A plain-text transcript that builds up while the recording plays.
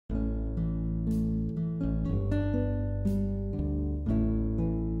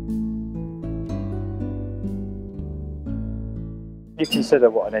you consider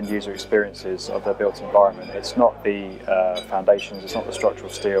what an end user experiences of their built environment, it's not the foundations, it's not the structural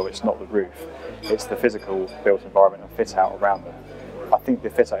steel, it's not the roof, it's the physical built environment and fit out around them. I think the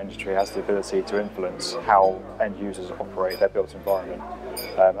fit out industry has the ability to influence how end users operate their built environment,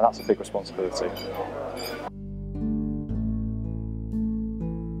 and that's a big responsibility.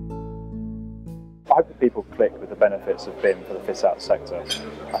 I hope that people click with the benefits of BIM for the fit-out sector.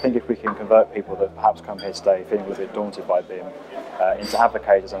 I think if we can convert people that perhaps come here today feeling a little bit daunted by BIM into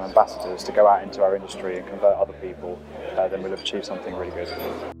advocates and ambassadors to go out into our industry and convert other people, then we'll have achieved something really good.